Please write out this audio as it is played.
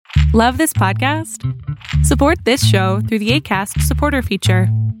Love this podcast? Support this show through the Acast supporter feature.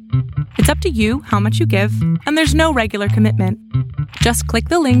 It's up to you how much you give, and there's no regular commitment. Just click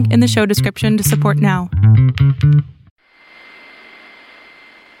the link in the show description to support now.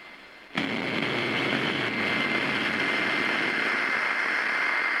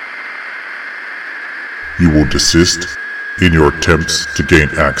 You will desist in your attempts to gain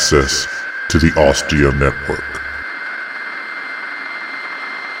access to the Osteo Network.